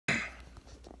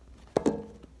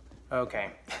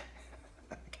Okay.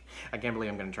 I can't believe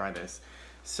I'm going to try this.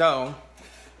 So,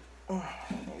 let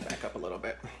me back up a little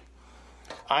bit.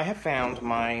 I have found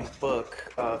my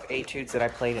book of etudes that I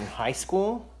played in high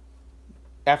school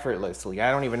effortlessly.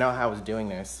 I don't even know how I was doing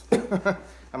this.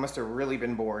 I must have really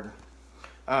been bored.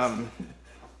 I'm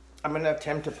going to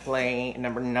attempt to play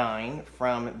number 9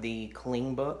 from the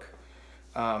Cling book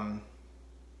and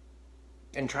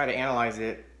try to analyze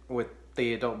it with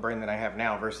the adult brain that I have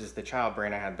now versus the child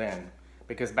brain I had then.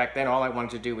 Because back then all I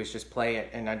wanted to do was just play it,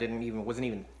 and I wasn't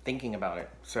even thinking about it.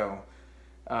 So,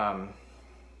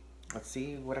 let's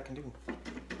see what I can do.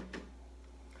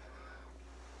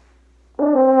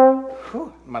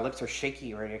 Whew, my lips are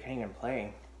shaky already. I can't even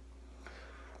play.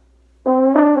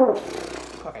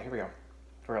 Okay, here we go.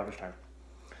 For real this time.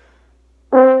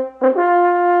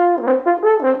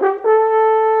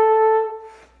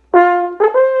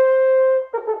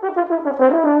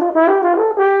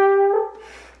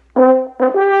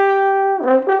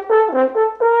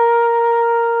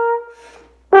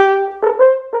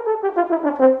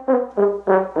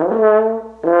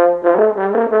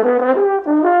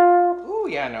 Ooh,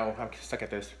 yeah, no, I'm stuck at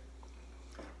this.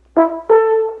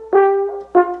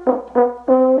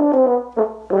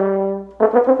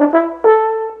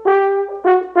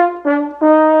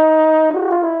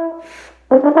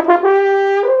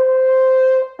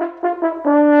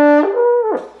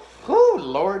 Oh,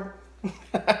 Lord.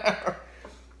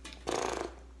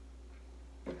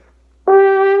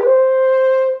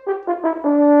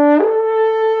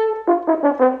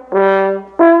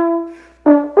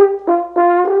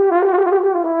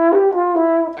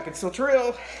 I can still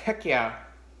trill. Heck yeah.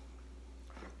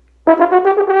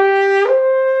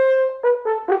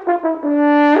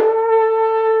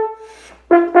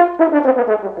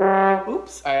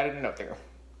 Oops, I added a note there.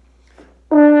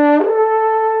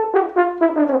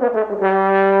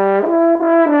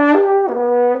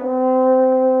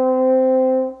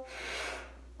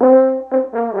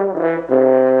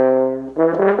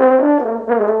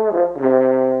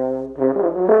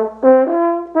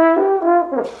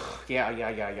 Yeah. I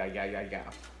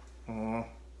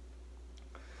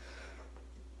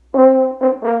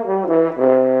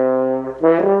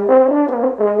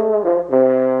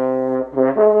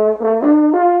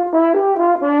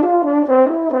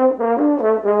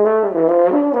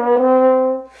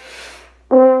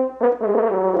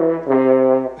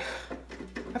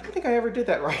don't think I ever did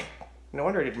that right. No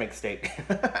wonder I didn't make a mistake.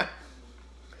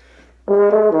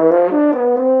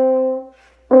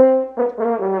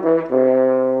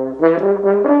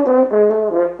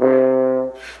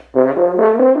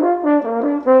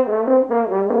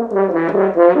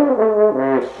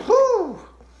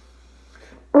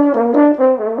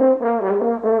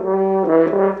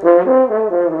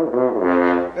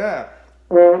 Yeah.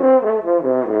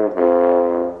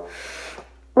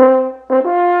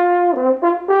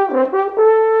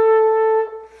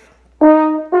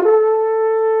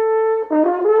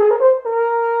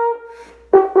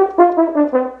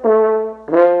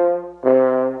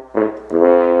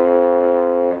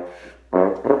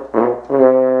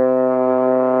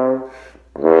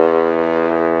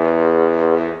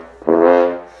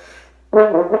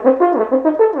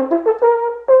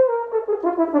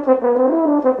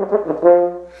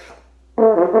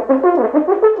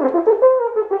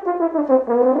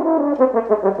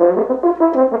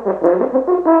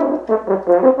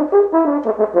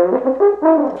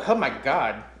 Oh my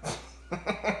God.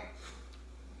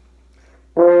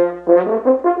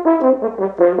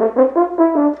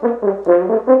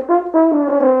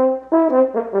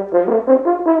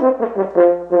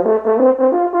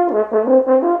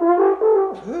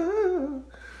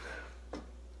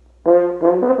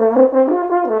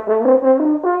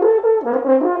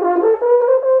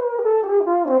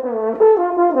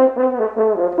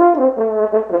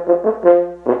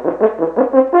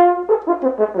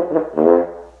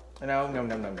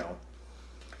 No.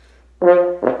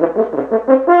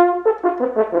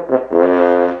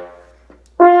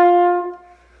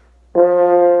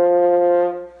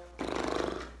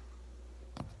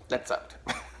 That sucked.